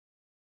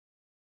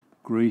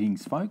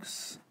Greetings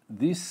folks,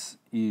 this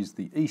is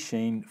the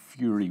Eachine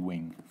Fury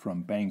wing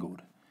from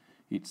Banggood.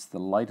 It's the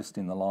latest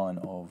in the line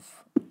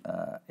of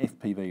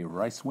FPV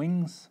race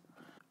wings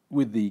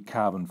with the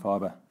carbon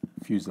fibre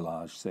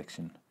fuselage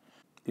section.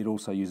 It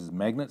also uses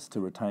magnets to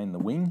retain the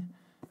wing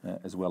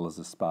as well as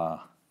a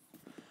spar.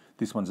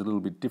 This one's a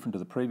little bit different to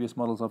the previous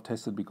models I've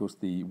tested because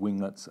the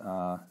winglets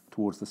are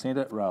towards the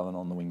centre rather than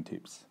on the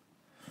wingtips.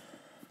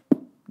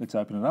 Let's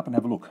open it up and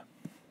have a look.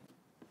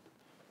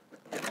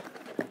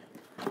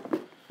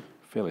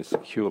 Fairly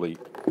securely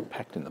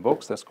packed in the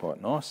box, that's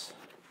quite nice.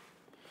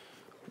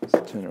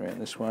 Let's turn around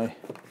this way.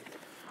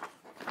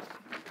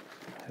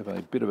 Have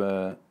a bit of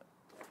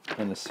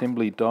an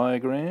assembly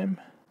diagram.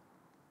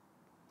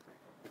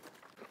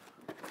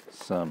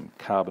 Some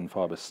carbon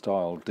fibre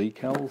style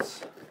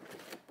decals.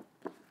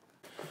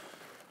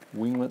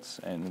 Winglets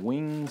and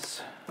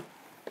wings.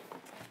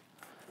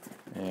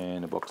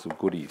 And a box of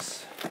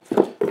goodies.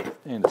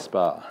 And a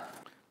spar.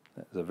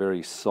 That's a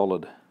very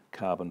solid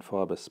carbon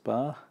fibre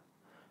spar.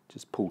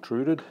 Just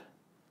pull-truded.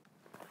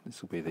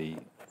 This will be the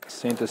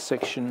centre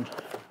section.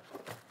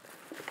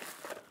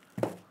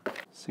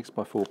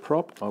 6x4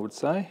 prop, I would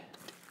say.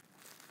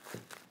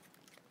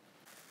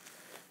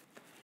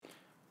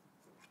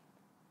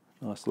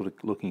 Nice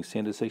looking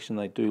centre section.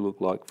 They do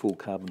look like full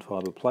carbon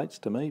fibre plates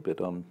to me, but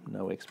I'm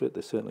no expert.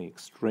 They're certainly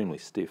extremely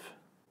stiff.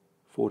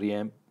 40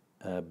 amp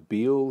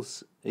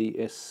Beals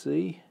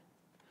ESC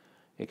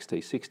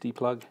XT60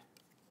 plug.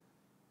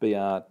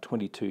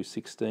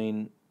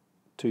 BR2216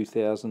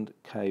 2000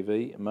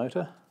 kV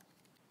motor.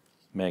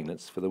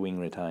 Magnets for the wing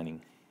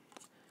retaining.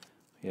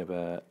 We have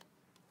a,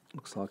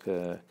 looks like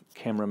a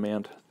camera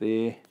mount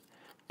there,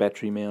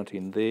 battery mount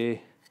in there,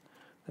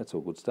 that's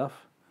all good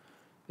stuff.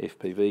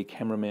 FPV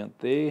camera mount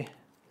there.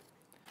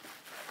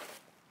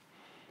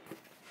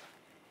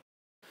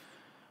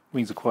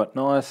 Wings are quite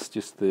nice,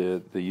 just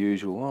the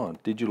usual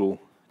digital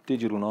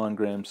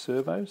 9-gram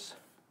servos.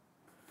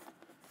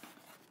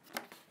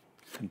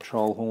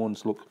 Control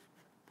horns look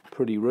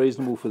pretty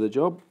reasonable for the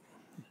job,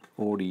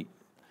 already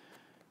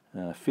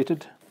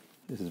fitted.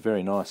 This is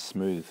very nice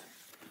smooth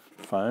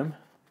foam.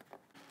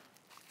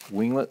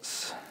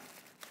 Winglets.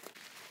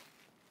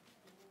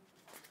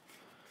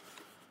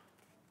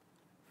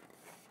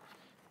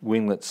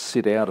 Winglets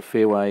sit out a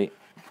fair way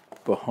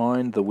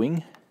behind the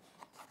wing.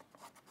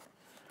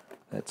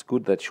 That's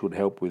good, that should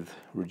help with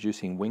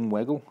reducing wing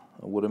waggle,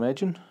 I would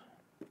imagine.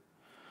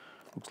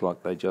 Looks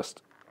like they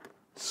just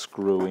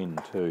screw in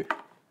too.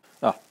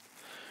 Ah,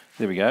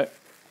 there we go.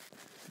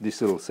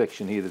 This little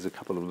section here, there's a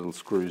couple of little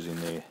screws in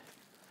there.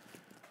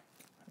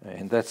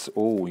 And that's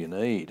all you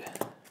need.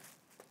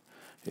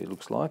 It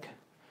looks like.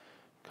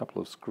 A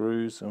couple of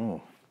screws.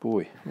 Oh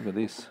boy, look at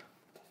this.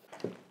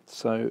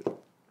 So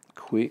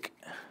quick.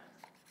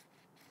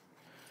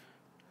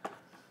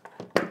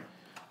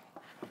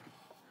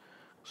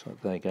 So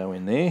they go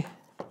in there.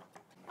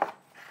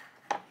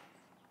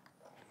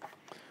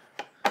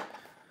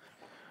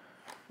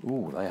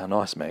 Ooh, they are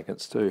nice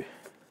magnets too.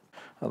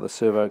 Other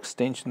servo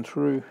extension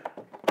through.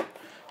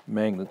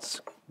 Magnets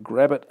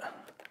grab it.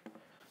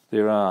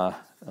 There are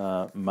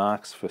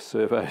marks for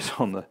servos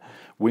on the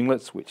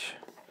winglets, which,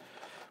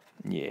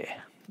 yeah,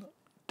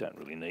 don't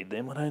really need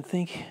them, I don't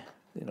think.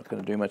 They're not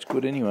going to do much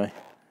good anyway.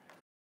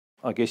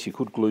 I guess you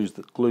could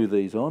glue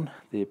these on.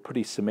 They're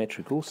pretty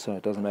symmetrical, so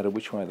it doesn't matter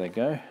which way they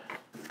go.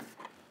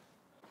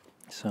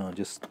 So I'm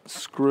just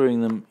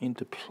screwing them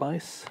into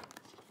place.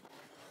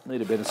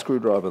 Need a better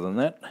screwdriver than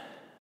that.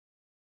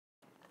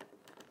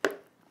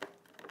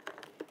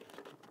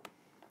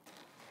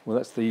 Well,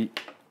 that's the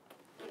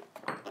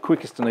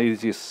quickest and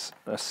easiest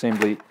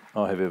assembly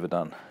I have ever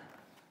done.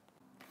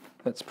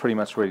 That's pretty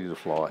much ready to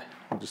fly.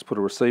 I'll just put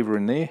a receiver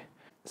in there.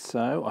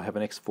 So I have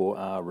an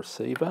X4R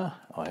receiver.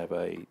 I have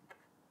a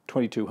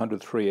 2200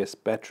 3S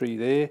battery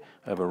there.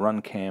 I have a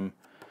RunCam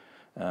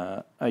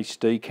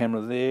HD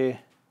camera there.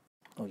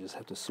 I'll just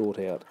have to sort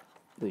out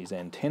these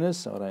antennas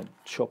so I don't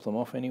chop them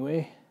off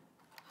anywhere.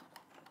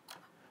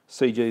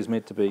 CG is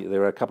meant to be,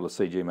 there are a couple of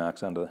CG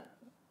marks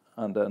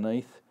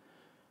underneath.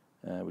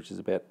 Which is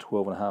about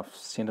 12.5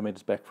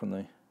 centimetres back from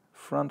the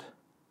front,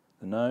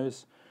 the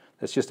nose.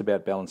 That's just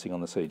about balancing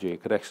on the CG.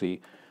 It could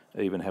actually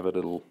even have a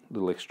little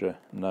extra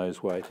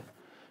nose weight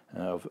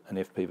of an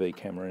FPV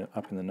camera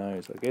up in the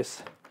nose, I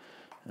guess.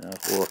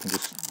 Or I can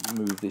just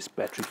move this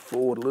battery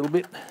forward a little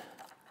bit,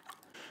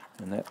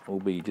 and that will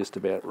be just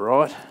about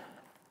right.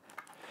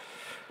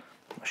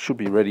 I should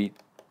be ready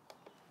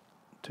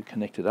to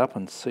connect it up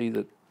and see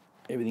that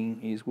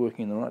everything is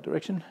working in the right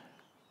direction.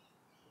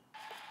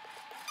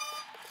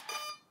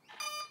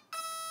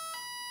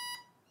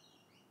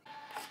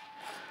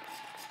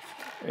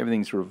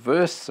 Everything's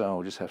reversed, so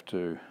I'll just have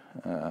to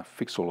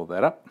fix all of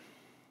that up.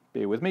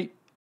 Bear with me.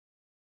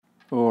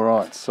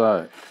 Alright,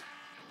 so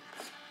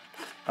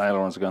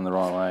ailerons are going the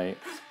right way,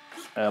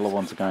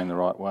 ailerons are going the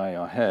right way.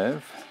 I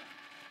have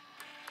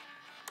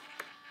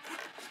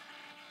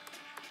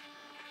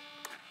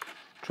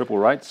triple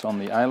rates on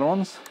the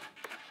ailerons.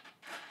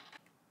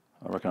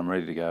 I reckon I'm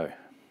ready to go.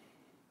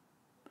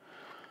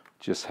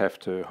 Just have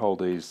to hold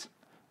these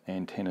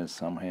antennas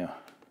somehow.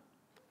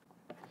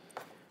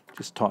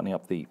 Just tightening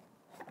up the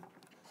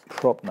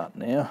prop nut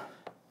now.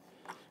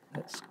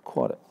 That's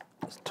quite a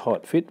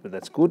tight fit, but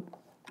that's good.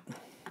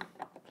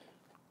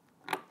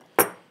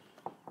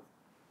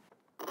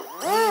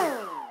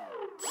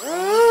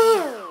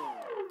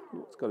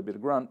 It's got a bit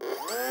of grunt.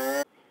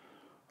 I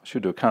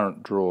should do a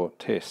current draw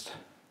test.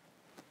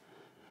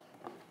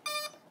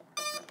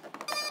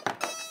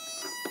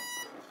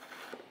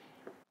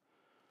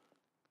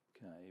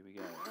 Okay, here we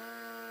go.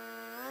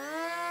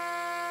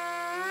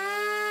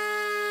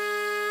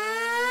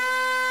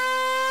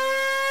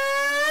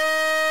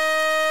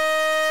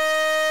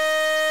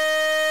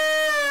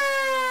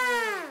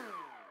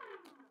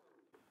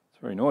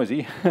 It's very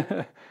noisy.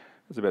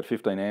 It's about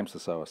 15 amps or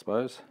so, I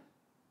suppose.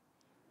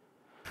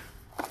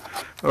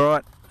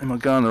 Alright, am I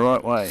going the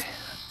right way?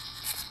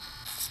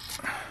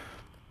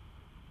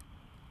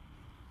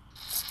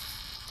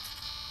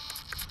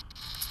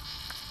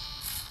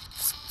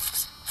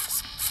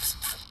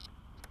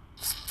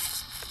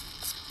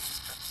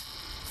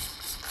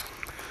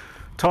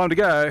 Time to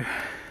go.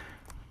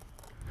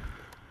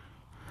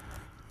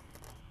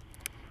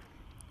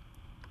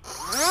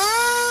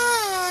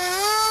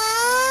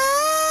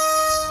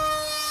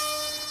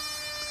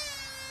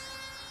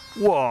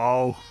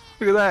 Whoa,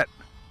 look at that.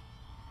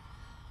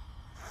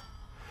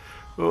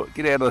 Oh,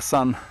 get out of the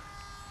sun.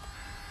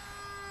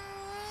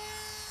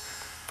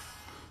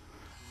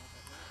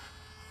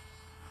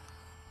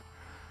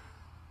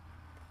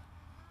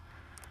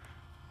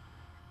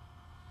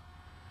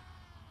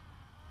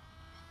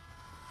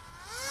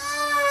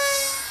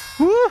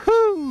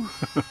 Woohoo!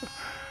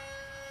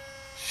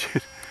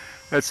 Shit,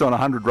 that's on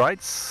 100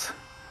 rates.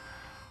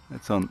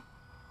 It's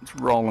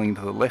rolling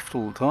to the left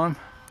all the time.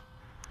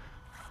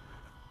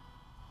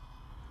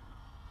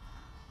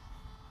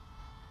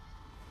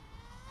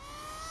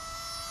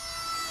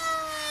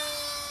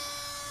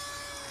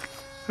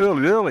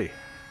 Early.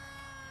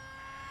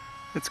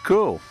 It's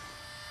cool.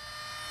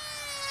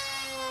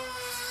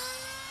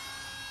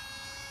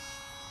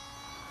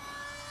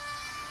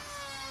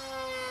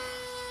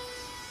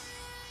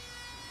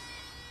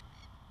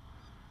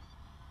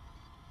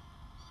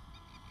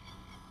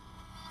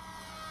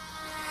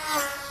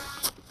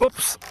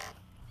 Oops,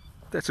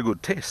 that's a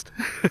good test.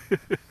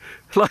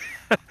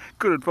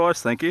 Good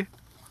advice, thank you.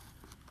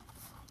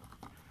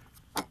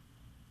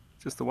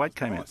 Just the weight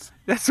came out.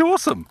 That's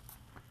awesome.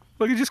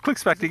 Look, it just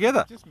clicks back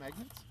together. Just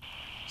magnets?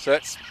 So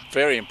that's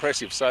very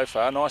impressive so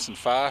far. Nice and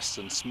fast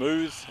and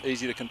smooth,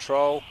 easy to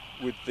control.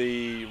 With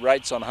the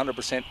rates on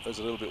 100%, it was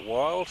a little bit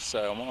wild,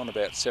 so I'm on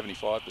about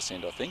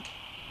 75%, I think.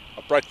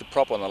 I broke the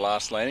prop on the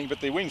last landing,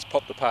 but the wings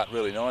popped apart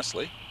really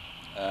nicely.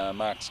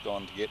 Mark's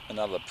gone to get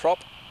another prop,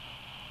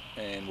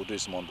 and we'll do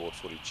some onboard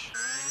footage.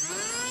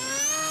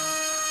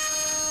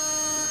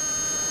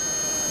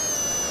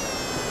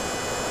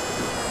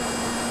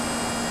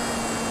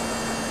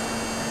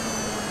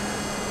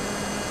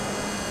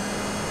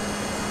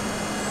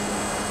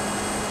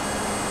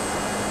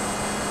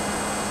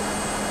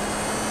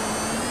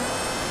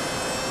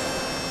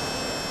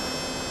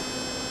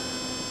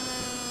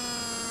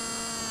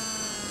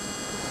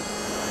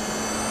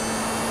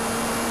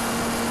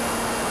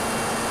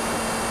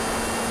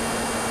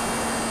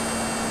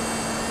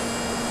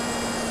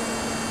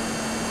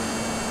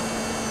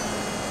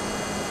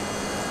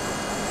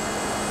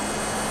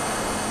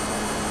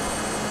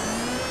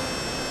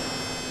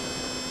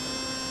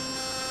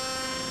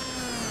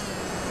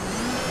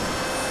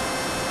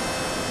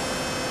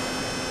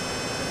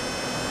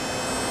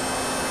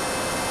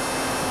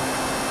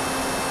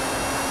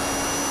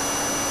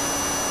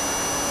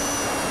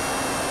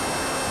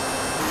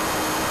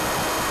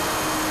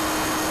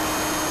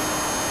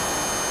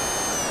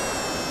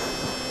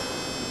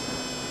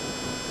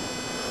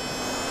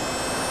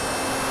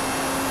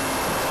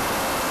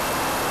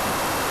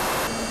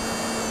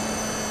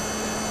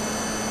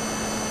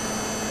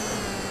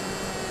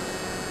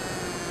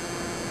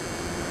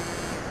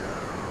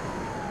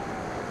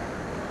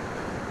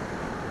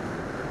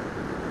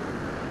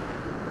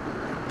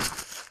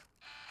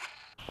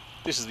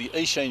 This is the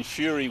Eachine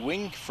Fury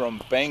wing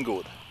from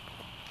Banggood.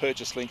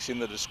 Purchase links in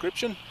the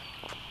description.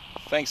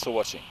 Thanks for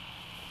watching.